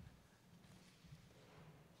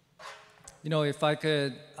If I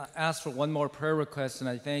could ask for one more prayer request, and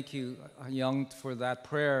I thank you, Young, for that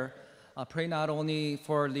prayer. Pray not only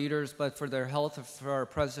for our leaders, but for their health, for our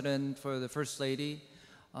president, for the First Lady,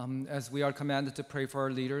 as we are commanded to pray for our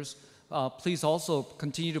leaders. Please also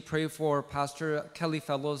continue to pray for Pastor Kelly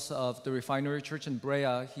Fellows of the Refinery Church in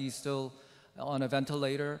Brea. He's still on a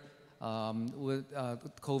ventilator with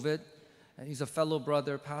COVID. And he's a fellow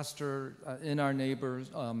brother pastor in our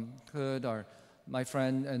neighborhood, my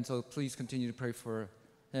friend, and so please continue to pray for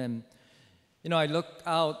him. I look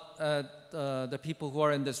out at the people who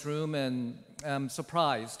are in this room, and I'm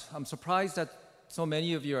surprised. I'm surprised that so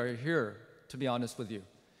many of you are here, to be honest with you.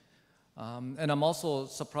 And I'm also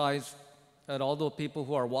surprised at all the people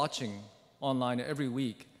who are watching online every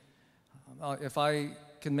week. If I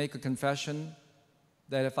can make a confession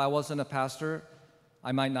that if I wasn't a pastor,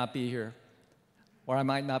 I might not be here, or I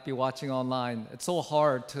might not be watching online. It's so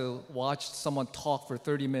hard to watch someone talk for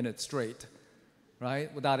 30 minutes straight,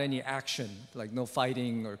 right? Without any action, like no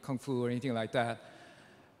fighting or kung fu or anything like that.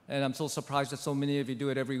 And I'm so surprised that so many of you do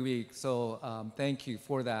it every week. So thank you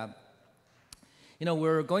for that.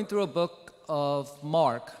 We're going through a book of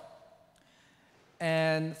Mark.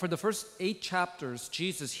 And for the first 8 chapters,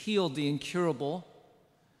 Jesus healed the incurable.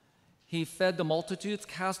 He fed the multitudes,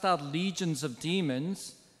 cast out legions of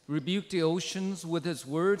demons, rebuked the oceans with his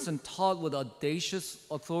words, and taught with audacious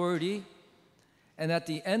authority. And at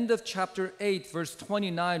the end of chapter 8, verse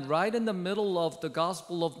 29, right in the middle of the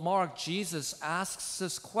Gospel of Mark, Jesus asks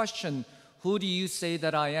this question, "Who do you say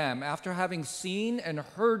that I am?" After having seen and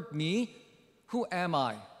heard me, who am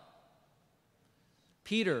I?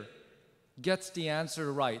 Peter gets the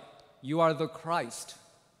answer right. You are the Christ.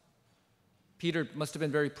 Peter must have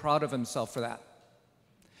been very proud of himself for that.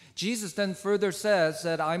 Jesus then further says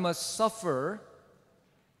that I must suffer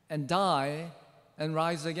and die and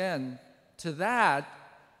rise again. To that,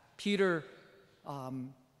 Peter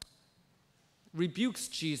rebukes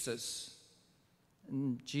Jesus.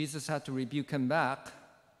 And Jesus had to rebuke him back.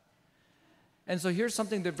 And so here's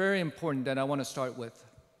something that's very important that I want to start with.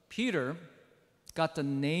 Peter got the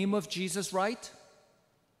name of Jesus right,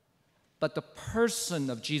 but the person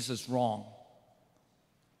of Jesus wrong.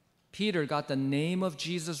 Peter got the name of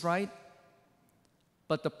Jesus right,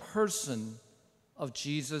 but the person of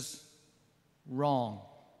Jesus wrong.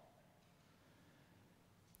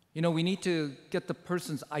 We need to get the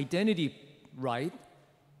person's identity right,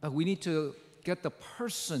 but we need to get the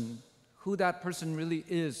person, who that person really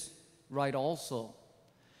is, right also.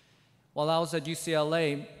 While I was at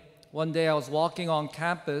UCLA, one day I was walking on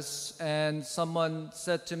campus and someone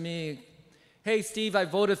said to me, "Hey, Steve, I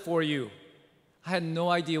voted for you." I had no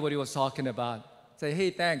idea what he was talking about. I said, "Hey,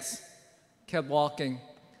 thanks." Kept walking.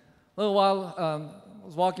 A little while, I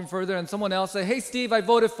was walking further and someone else said, "Hey, Steve, I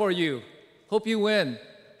voted for you. Hope you win."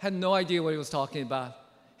 Had no idea what he was talking about.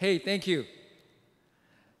 "Hey, thank you."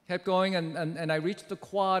 Kept going and I reached the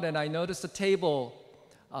quad and I noticed a table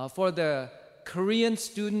for the Korean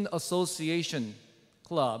Student Association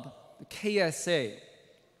Club, the KSA.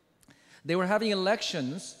 They were having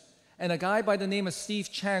elections, and a guy by the name of Steve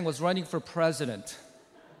Chang was running for president.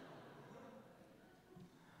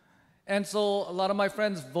 And so a lot of my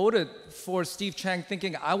friends voted for Steve Chang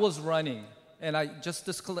thinking I was running. And I just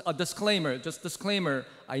disclaimer,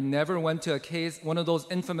 I never went to one of those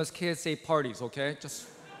infamous KSA parties, okay? Just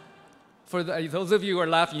for those of you who are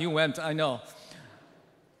laughing, you went, I know.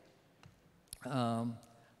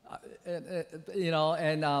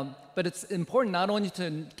 But it's important not only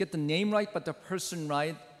to get the name right, but the person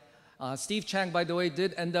right. Steve Chang, by the way,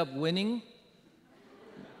 did end up winning,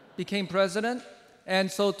 became president.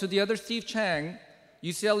 And so to the other Steve Chang,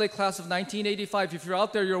 UCLA class of 1985, if you're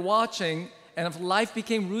out there, you're watching, and if life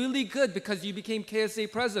became really good because you became KSA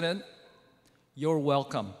president, you're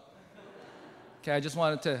welcome. Okay, I just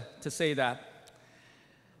wanted to say that.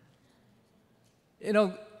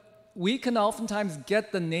 We can oftentimes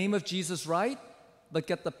get the name of Jesus right, but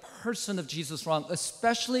get the person of Jesus wrong,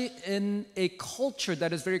 especially in a culture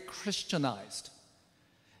that is very Christianized.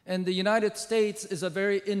 And the United States is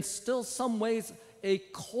in still some ways, a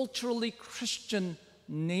culturally Christian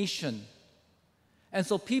nation. And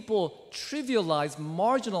so people trivialize,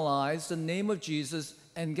 marginalize the name of Jesus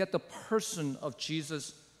and get the person of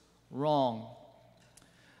Jesus wrong.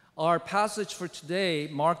 Our passage for today,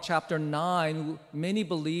 Mark chapter 9, many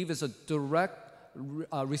believe is a direct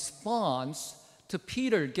response to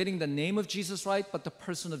Peter getting the name of Jesus right, but the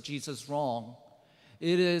person of Jesus wrong.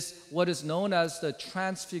 It is what is known as the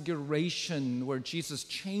transfiguration, where Jesus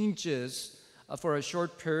changes for a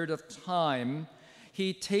short period of time.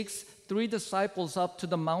 He takes 3 disciples up to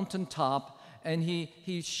the mountaintop and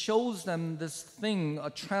he shows them this thing, a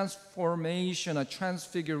transformation, a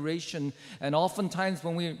transfiguration. And oftentimes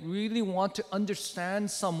when we really want to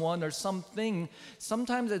understand someone or something,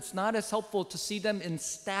 sometimes it's not as helpful to see them in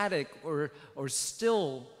static or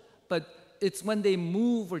still, but it's when they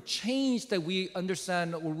move or change that we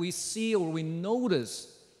understand or we see or we notice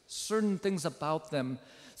certain things about them.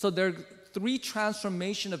 So there are three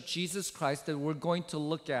transformations of Jesus Christ that we're going to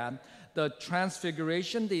look at: the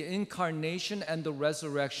transfiguration, the incarnation, and the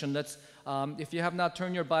resurrection. That's, if you have not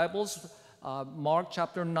turned your Bibles, Mark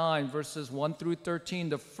chapter 9, verses 1 through 13.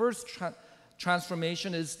 The first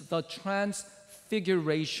transformation is the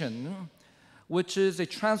transfiguration, which is a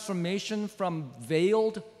transformation from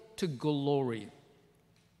veiled to glory.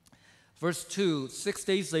 Verse 2, 6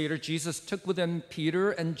 days later, Jesus took with him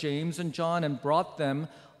Peter and James and John and brought them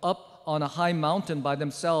up on a high mountain by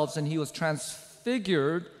themselves, and he was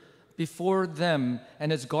transfigured before them,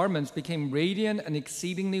 and his garments became radiant and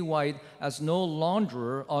exceedingly white, as no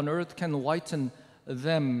launderer on earth can whiten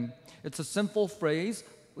them. It's a simple phrase.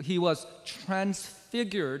 He was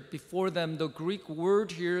transfigured before them. The Greek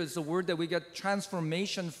word here is the word that we get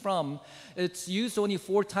transformation from. It's used only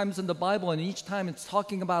 4 times in the Bible, and each time it's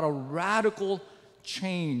talking about a radical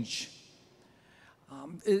change.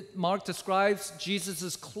 Mark describes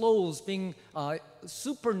Jesus' clothes being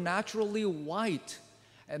supernaturally white.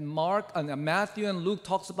 And Matthew and Luke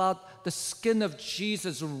talks about the skin of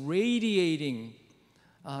Jesus radiating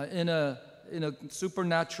in a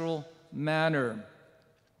supernatural manner.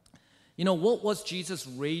 You know, what was Jesus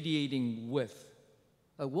radiating with?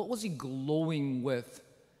 What was he glowing with?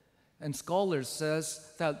 And scholars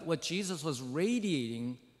says that what Jesus was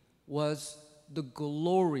radiating was the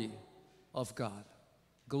glory of God.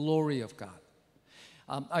 Glory of God.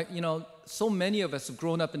 So many of us have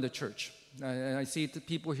grown up in the church. And I see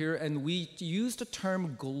people here, and we use the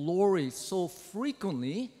term glory so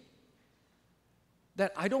frequently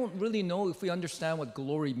that I don't really know if we understand what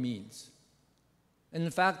glory means. And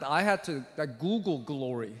in fact, I had to Google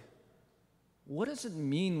glory. What does it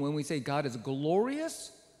mean when we say God is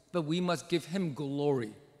glorious, but we must give him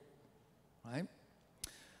glory? Right?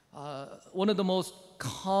 One of the most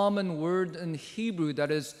common words in Hebrew that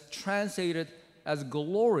is translated as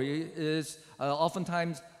glory is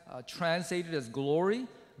oftentimes translated as glory,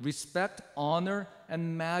 respect, honor,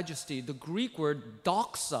 and majesty. The Greek word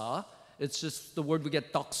doxa, it's just the word we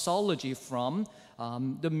get doxology from.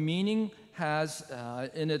 The meaning has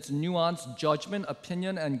in its nuance judgment,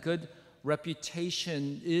 opinion, and good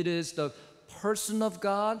reputation. It is the person of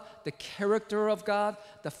God, the character of God,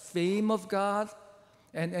 the fame of God,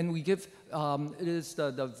 and we give, it is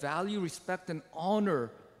the value, respect, and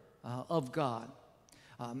honor of God.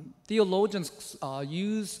 Theologians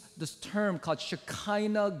use this term called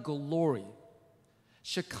Shekinah glory.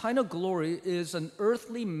 Shekinah glory is an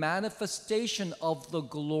earthly manifestation of the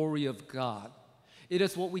glory of God. It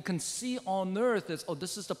is what we can see on earth as,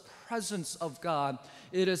 this is the presence of God.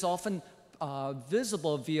 It is often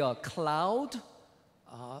visible via cloud,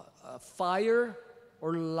 fire,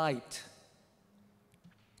 or light.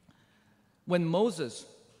 When Moses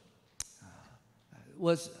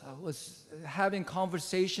was having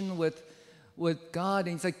conversation with God,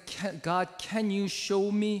 and he's like, God, can you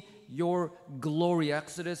show me your glory?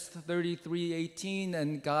 Exodus 33:18,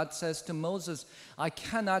 and God says to Moses, I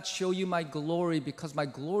cannot show you my glory because my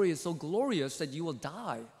glory is so glorious that you will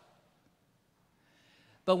die.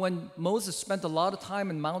 But when Moses spent a lot of time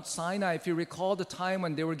in Mount Sinai, if you recall the time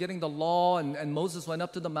when they were getting the law and Moses went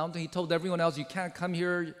up to the mountain, he told everyone else, you can't come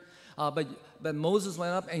here. But Moses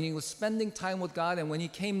went up and he was spending time with God, and when he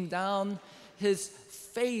came down, his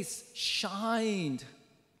face shined.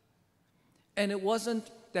 And it wasn't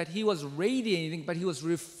that he was radiating, but he was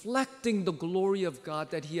reflecting the glory of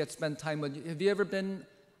God that he had spent time with. Have you ever been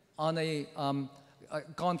on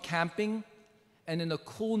gone camping, and in a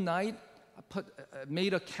cool night,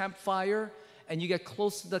 made a campfire, and you get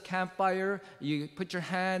close to the campfire, you put your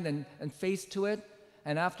hand and face to it,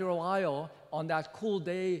 and after a while, on that cool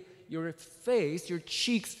day, your face, your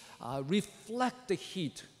cheeks reflect the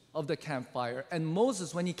heat of the campfire. And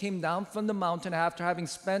Moses, when he came down from the mountain after having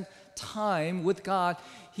spent time with God,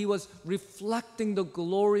 he was reflecting the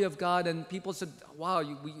glory of God, and people said, wow,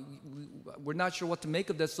 we're not sure what to make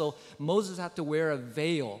of this. So Moses had to wear a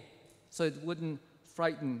veil so it wouldn't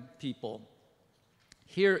frighten people.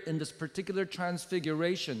 Here in this particular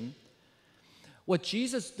transfiguration, what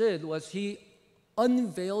Jesus did was he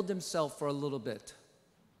unveiled himself for a little bit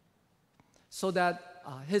so that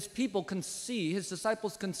his people can see, his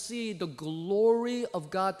disciples can see the glory of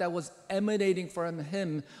God that was emanating from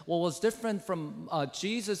him. What was different from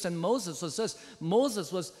Jesus and Moses was this: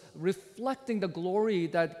 Moses was reflecting the glory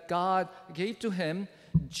that God gave to him.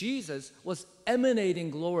 Jesus was emanating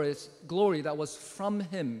glory that was from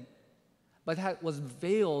him, but was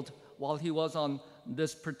veiled while he was on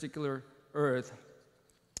this particular earth.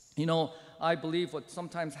 You know, I believe what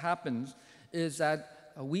sometimes happens is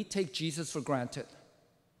that we take Jesus for granted.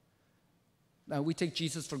 We take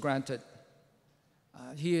Jesus for granted.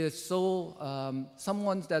 He is so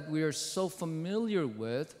someone that we are so familiar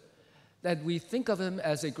with that we think of him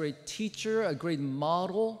as a great teacher, a great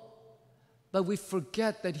model, but we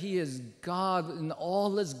forget that he is God in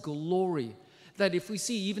all his glory. That if we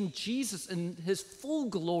see even Jesus in his full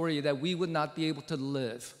glory, that we would not be able to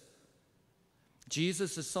live.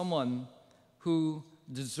 Jesus is someone who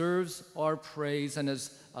deserves our praise, and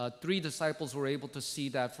his three disciples were able to see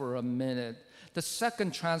that for a minute. The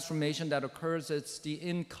second transformation that occurs is the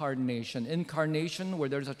incarnation. Incarnation, where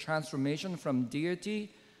there's a transformation from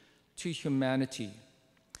deity to humanity.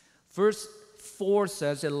 Verse 4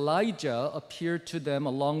 says, Elijah appeared to them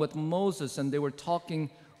along with Moses, and they were talking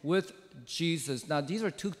with Jesus. Now, these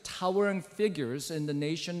are two towering figures in the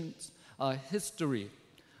nation's history.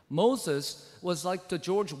 Moses was like the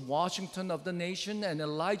George Washington of the nation, and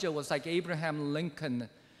Elijah was like Abraham Lincoln.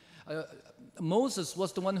 Moses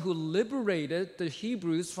was the one who liberated the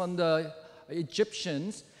Hebrews from the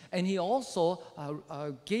Egyptians, and he also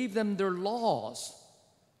gave them their laws.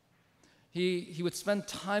 He would spend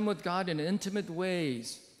time with God in intimate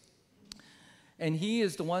ways. And he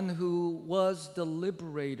is the one who was the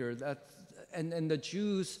liberator, and the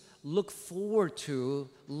Jews look forward to,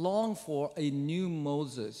 long for a new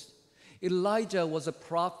Moses. Elijah was a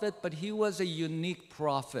prophet, but he was a unique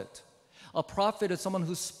prophet. A prophet is someone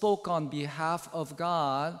who spoke on behalf of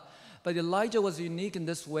God, but Elijah was unique in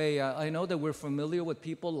this way. I know that we're familiar with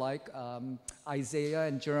people like Isaiah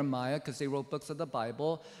and Jeremiah because they wrote books of the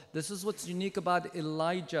Bible. This is what's unique about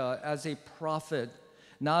Elijah as a prophet.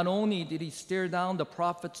 Not only did he stare down the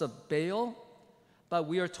prophets of Baal, but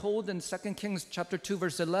we are told in 2 Kings chapter 2,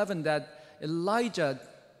 verse 11, that Elijah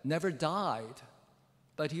never died,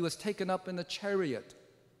 but he was taken up in a chariot.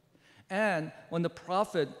 And when the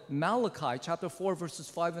prophet Malachi, chapter 4, verses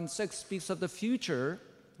 5 and 6, speaks of the future,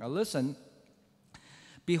 now listen,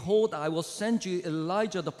 behold, I will send you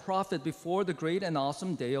Elijah the prophet before the great and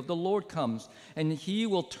awesome day of the Lord comes, and he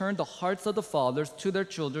will turn the hearts of the fathers to their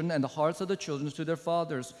children and the hearts of the children to their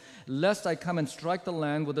fathers, lest I come and strike the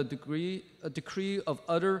land with a decree of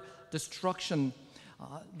utter destruction.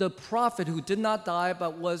 The prophet who did not die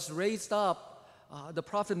but was raised up, the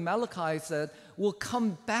prophet Malachi said, will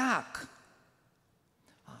come back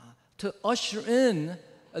to usher in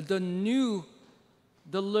the new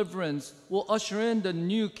deliverance, will usher in the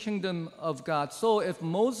new kingdom of God. So if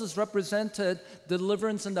Moses represented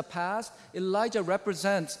deliverance in the past, Elijah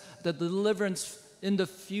represents the deliverance in the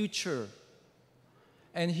future.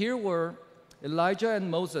 And here were Elijah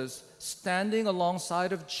and Moses standing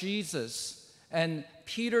alongside of Jesus. And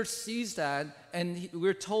Peter sees that, and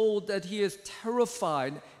we're told that he is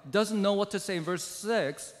terrified, doesn't know what to say in verse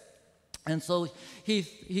 6. And so he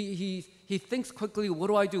thinks quickly, what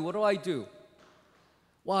do I do? What do I do?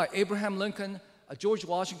 Wow, Abraham Lincoln, George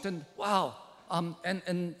Washington, wow,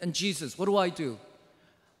 and Jesus, what do I do?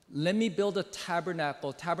 Let me build a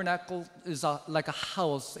tabernacle. Tabernacle is like a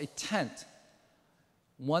house, a tent,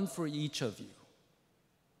 one for each of you.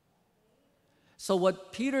 So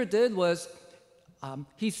what Peter did was,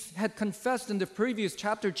 he had confessed in the previous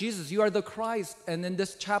chapter, Jesus, you are the Christ. And in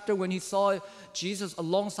this chapter, when he saw Jesus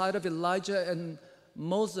alongside of Elijah and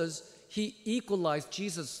Moses, he equalized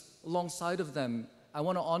Jesus alongside of them. I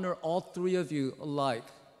want to honor all three of you alike.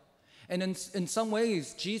 And in some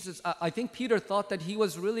ways, Jesus, I think Peter thought that he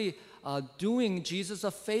was really doing Jesus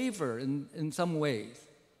a favor in some ways.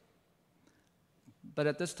 But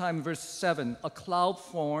at this time, verse 7, a cloud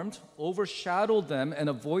formed, overshadowed them, and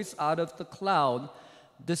a voice out of the cloud,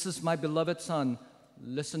 this is my beloved Son,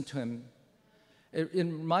 listen to him. It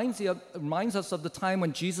reminds us of the time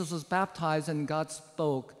when Jesus was baptized and God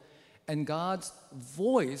spoke. And God's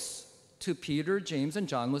voice to Peter, James, and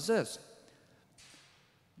John was this: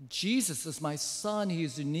 Jesus is my Son. He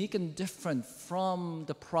is unique and different from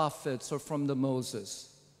the prophets or from the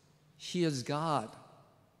Moses. He is God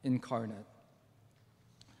incarnate.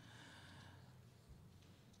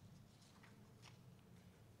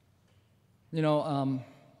 You know,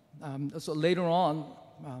 so later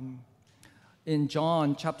on, in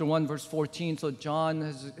John chapter 1, verse 14, so John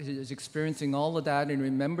is experiencing all of that and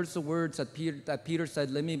remembers the words that Peter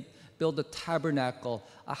said, let me build a tabernacle,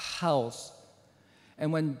 a house.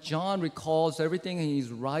 And when John recalls everything and he's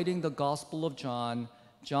writing the Gospel of John,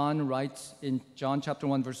 John writes in John chapter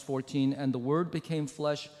 1, verse 14, and the Word became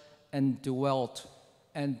flesh and dwelt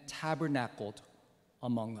and tabernacled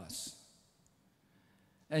among us.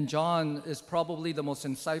 And John is probably the most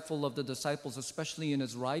insightful of the disciples, especially in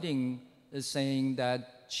his writing, is saying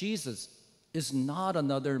that Jesus is not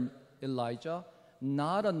another Elijah,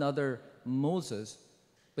 not another Moses,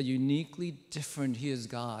 but uniquely different. He is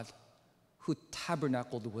God who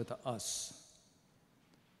tabernacled with us.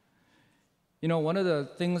 You know, one of the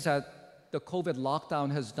things that the COVID lockdown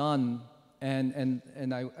has done,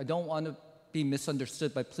 and I don't want to be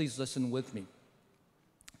misunderstood, but please listen with me.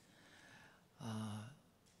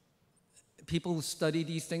 People who study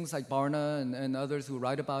these things, like Barna and others who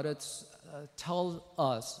write about it, tell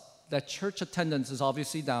us that church attendance is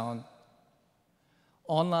obviously down.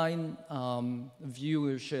 Online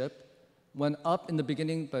viewership went up in the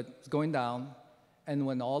beginning, but it's going down. And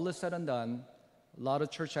when all is said and done, a lot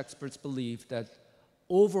of church experts believe that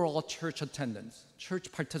overall church attendance,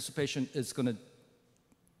 church participation is going to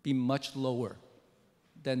be much lower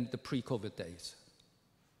than the pre-COVID days.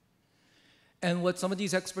 And what some of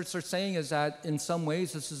these experts are saying is that in some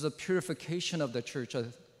ways this is a purification of the church,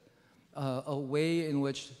 a way in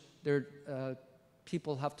which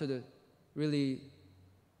people have to really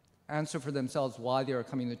answer for themselves why they are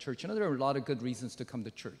coming to church. You know, there are a lot of good reasons to come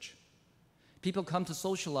to church. People come to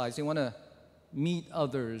socialize. They want to meet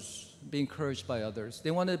others, be encouraged by others.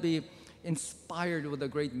 They want to be inspired with a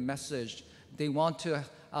great message. They want to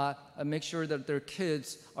make sure that their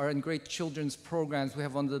kids are in great children's programs. We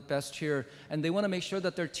have one of the best here. And they want to make sure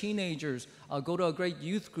that their teenagers go to a great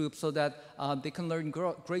youth group so that they can learn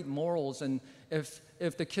great morals. And if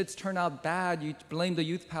the kids turn out bad, you blame the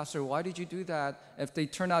youth pastor. Why did you do that? If they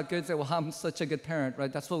turn out good, say, well, I'm such a good parent,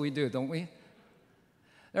 right? That's what we do, don't we?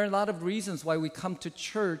 There are a lot of reasons why we come to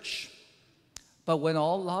church, but when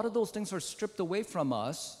a lot of those things are stripped away from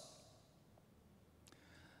us,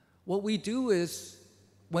 what we do is,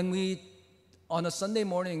 when we, on a Sunday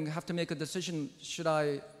morning, have to make a decision, should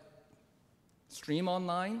I stream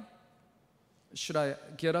online? Should I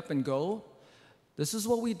get up and go? This is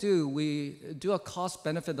what we do. We do a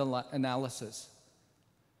cost-benefit analysis.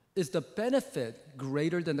 Is the benefit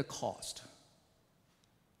greater than the cost?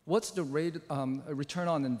 What's the return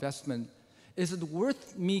on investment? Is it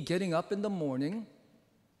worth me getting up in the morning?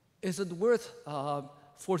 Is it worth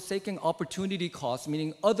forsaking opportunity costs,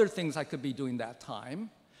 meaning other things I could be doing that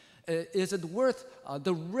time? Is it worth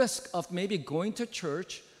the risk of maybe going to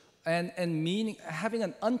church and having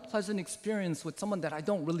an unpleasant experience with someone that I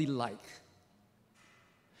don't really like?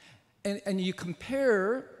 And you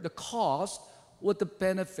compare the cost with the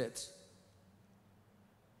benefits.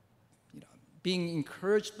 You know, being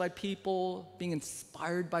encouraged by people, being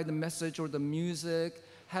inspired by the message or the music,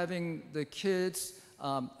 having the kids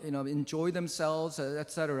enjoy themselves,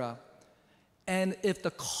 etc. And if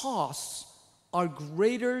the costs are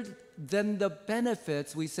greater than the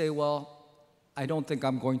benefits, we say, well, I don't think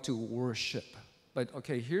I'm going to worship. But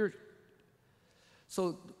okay, here,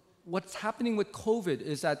 so what's happening with COVID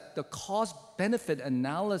is that the cost-benefit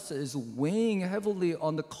analysis is weighing heavily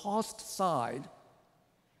on the cost side.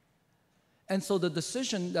 And so the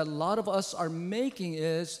decision that a lot of us are making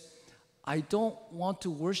is, I don't want to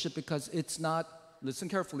worship because it's not, listen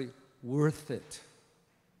carefully, worth it.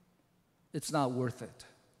 It's not worth it.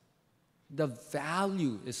 The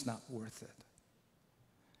value is not worth it.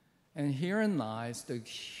 And herein lies the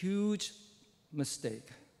huge mistake.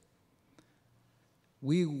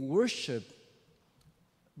 We worship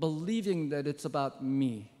believing that it's about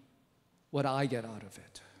me, what I get out of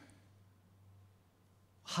it,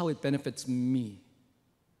 how it benefits me,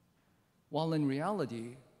 while in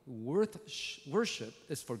reality, worship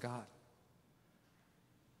is for God.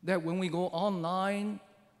 That when we go online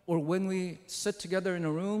or when we sit together in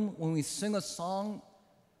a room, when we sing a song,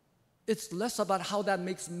 it's less about how that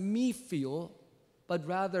makes me feel, but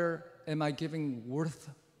rather, am I giving worth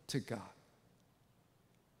to God?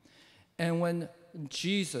 And when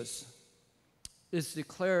Jesus is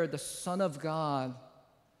declared the Son of God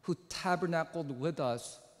who tabernacled with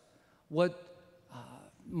us, what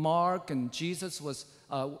Mark and Jesus was,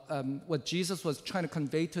 what Jesus was trying to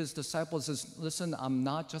convey to his disciples is, listen, I'm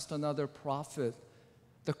not just another prophet.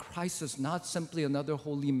 The Christ is not simply another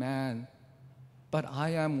holy man, but I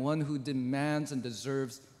am one who demands and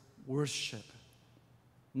deserves worship.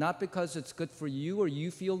 Not because it's good for you or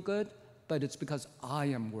you feel good, but it's because I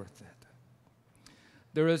am worth it.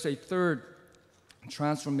 There is a third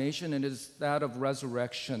transformation, and it is that of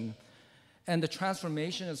resurrection. And the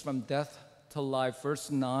transformation is from death to life.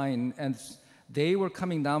 Verse 9, and they were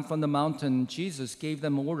coming down from the mountain. Jesus gave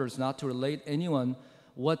them orders not to relate anyone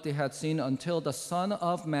what they had seen until the Son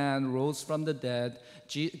of Man rose from the dead.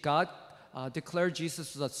 God declared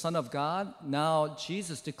Jesus the Son of God. Now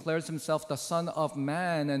Jesus declares himself the Son of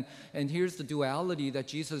Man. And here's the duality that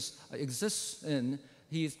Jesus exists in.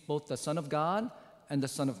 He's both the Son of God and the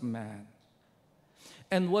Son of Man.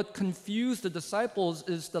 And what confused the disciples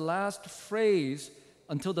is the last phrase,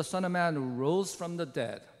 until the Son of Man rose from the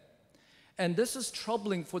dead. And this is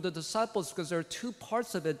troubling for the disciples because there are two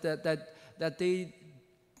parts of it that they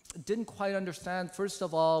didn't quite understand. First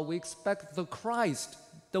of all, we expect the Christ,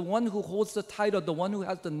 the one who holds the title, the one who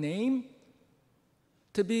has the name,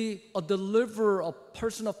 to be a deliverer, a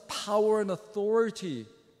person of power and authority.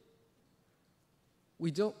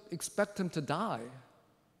 We don't expect him to die.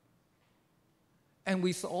 And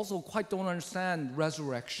we also quite don't understand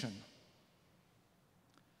resurrection.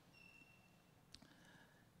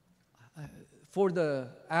 For the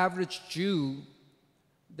average Jew,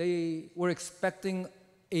 they were expecting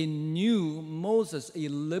a new Moses, a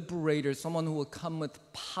liberator, someone who would come with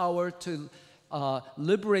power to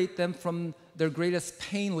liberate them from their greatest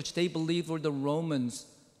pain, which they believed were the Romans.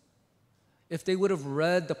 If they would have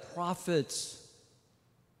read the prophets,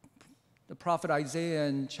 the prophet Isaiah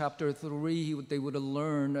in chapter 3, they would have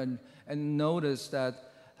learned and noticed that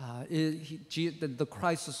the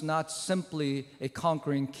Christ is not simply a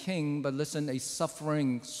conquering king, but listen, a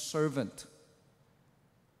suffering servant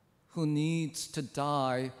who needs to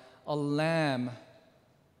die, a lamb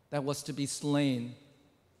that was to be slain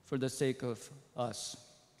for the sake of us.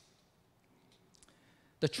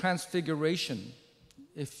 The transfiguration,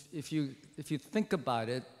 if you think about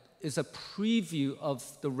it, is a preview of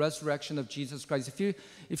the resurrection of Jesus Christ.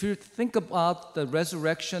 If you think about the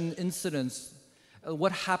resurrection incidents,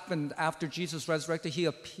 what happened after Jesus resurrected, he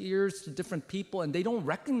appears to different people and they don't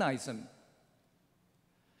recognize him.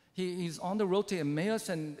 He's on the road to Emmaus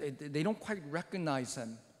and they don't quite recognize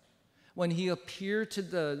him. When he appeared to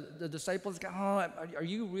the disciples, are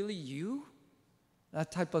you really you?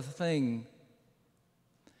 That type of thing.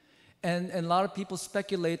 And a lot of people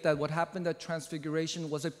speculate that what happened at Transfiguration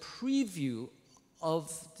was a preview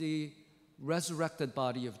of the resurrected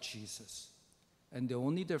body of Jesus. And the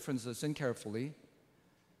only difference, listen carefully,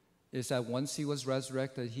 is that once he was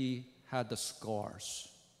resurrected, he had the scars.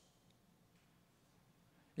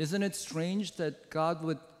 Isn't it strange that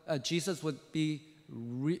Jesus would be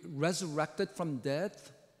resurrected from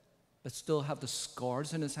death, but still have the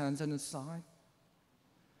scars in his hands and his side?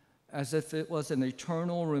 As if it was an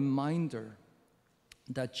eternal reminder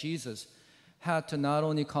that Jesus had to not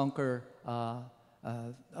only conquer,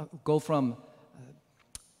 go from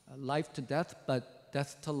life to death, but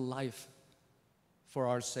death to life for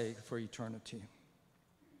our sake, for eternity.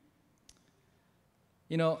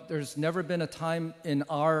 You know, there's never been a time in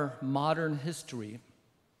our modern history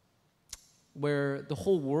where the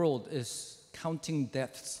whole world is counting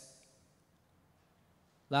deaths.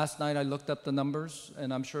 Last night I looked up the numbers,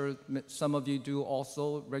 and I'm sure some of you do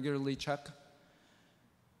also regularly check.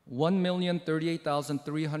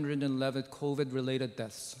 1,038,311 COVID-related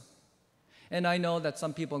deaths. And I know that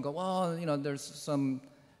some people go, well, you know, there's some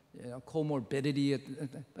comorbidity,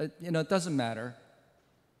 but it doesn't matter.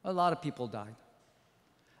 A lot of people died.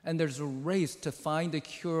 And there's a race to find a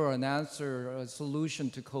cure, an answer, a solution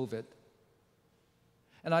to COVID.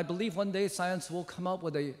 And I believe one day science will come up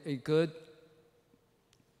with a good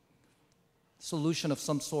solution of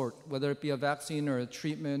some sort, whether it be a vaccine or a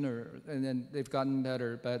treatment, and then they've gotten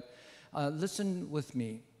better. But listen with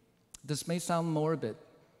me. This may sound morbid,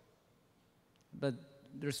 but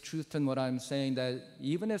there's truth in what I'm saying, that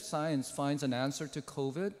even if science finds an answer to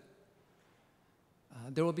COVID,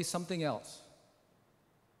 there will be something else.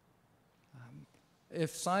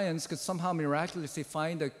 If science could somehow miraculously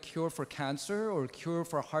find a cure for cancer or a cure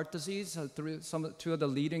for heart disease, two of the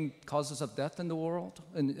leading causes of death in the world,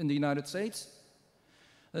 in the United States,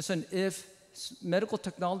 listen, if medical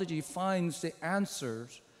technology finds the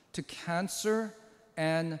answers to cancer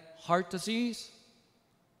and heart disease,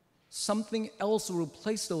 something else will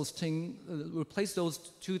replace those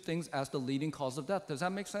two things as the leading cause of death. Does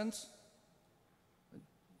that make sense?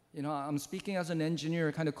 I'm speaking as an engineer,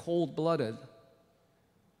 kind of cold-blooded.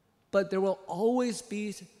 But there will always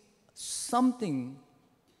be something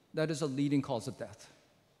that is a leading cause of death.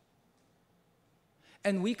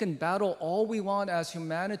 And we can battle all we want as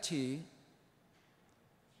humanity,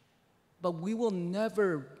 but we will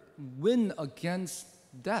never win against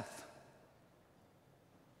death.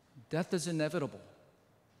 Death is inevitable.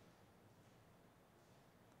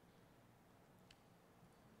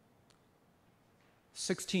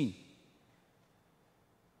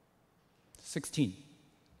 16.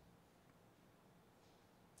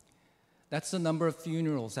 That's the number of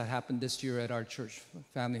funerals that happened this year at our church,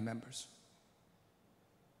 family members.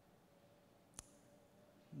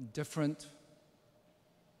 Different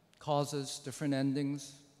causes, different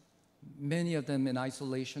endings, many of them in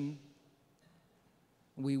isolation.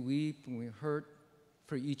 We weep and we hurt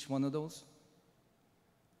for each one of those.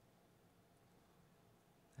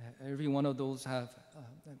 Every one of those has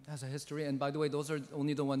a history. And by the way, those are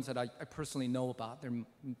only the ones that I personally know about. There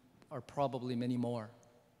are probably many more.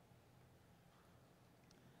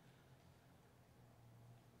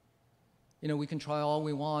 You know, we can try all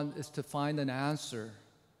we want is to find an answer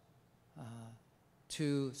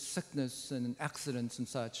to sickness and accidents and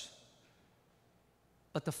such.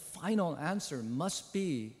 But the final answer must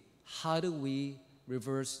be, how do we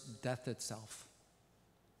reverse death itself?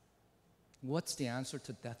 What's the answer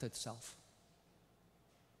to death itself?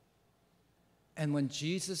 And when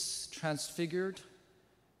Jesus transfigured,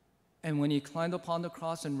 and when he climbed upon the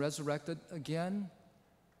cross and resurrected again,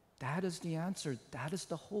 that is the answer. That is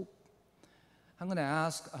the hope. I'm going to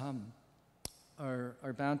ask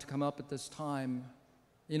our band to come up at this time.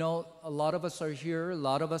 You know, a lot of us are here, a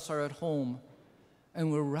lot of us are at home,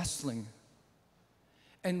 and we're wrestling.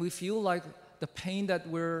 And we feel like the pain that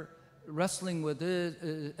we're wrestling with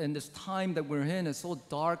it, and this time that we're in is so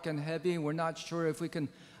dark and heavy, and we're not sure if we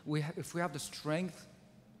have the strength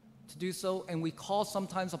to do so. And we call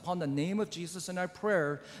sometimes upon the name of Jesus in our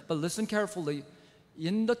prayer. But listen carefully,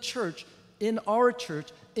 in the church, in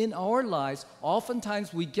our lives,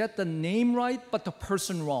 oftentimes we get the name right, but the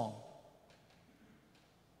person wrong.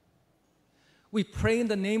 We pray in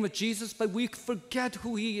the name of Jesus, but we forget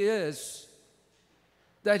who he is.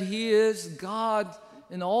 That he is God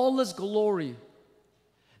in all his glory.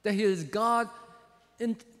 That he is God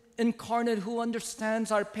incarnate who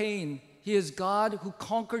understands our pain. He is God who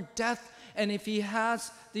conquered death. And if he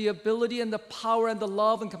has the ability and the power and the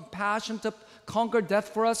love and compassion to conquer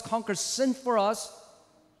death for us, conquer sin for us,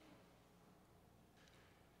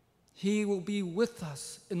 he will be with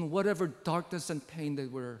us in whatever darkness and pain that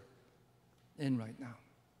we're in right now.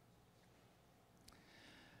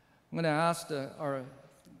 I'm going to ask our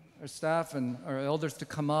staff and our elders to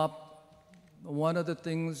come up. One of the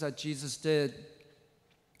things that Jesus did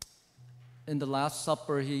in the Last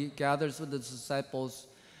Supper, he gathers with his disciples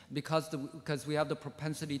because we have the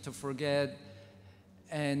propensity to forget,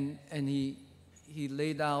 and he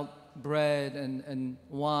laid out bread and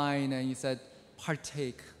wine, and he said,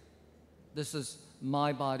 partake. This is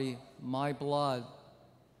my body, my blood.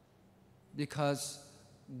 Because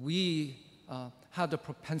we have the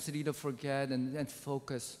propensity to forget and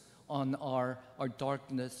focus on our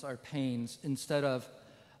darkness, our pains, instead of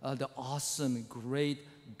the awesome, great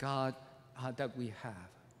God that we have.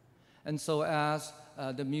 And so as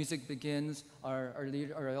the music begins, our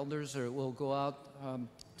elders will go out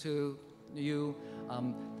to you,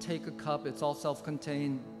 take a cup, it's all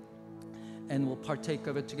self-contained, and we'll partake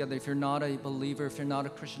of it together. If you're not a believer, if you're not a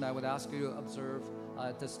Christian, I would ask you to observe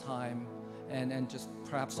at this time and just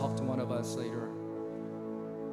perhaps talk to one of us later.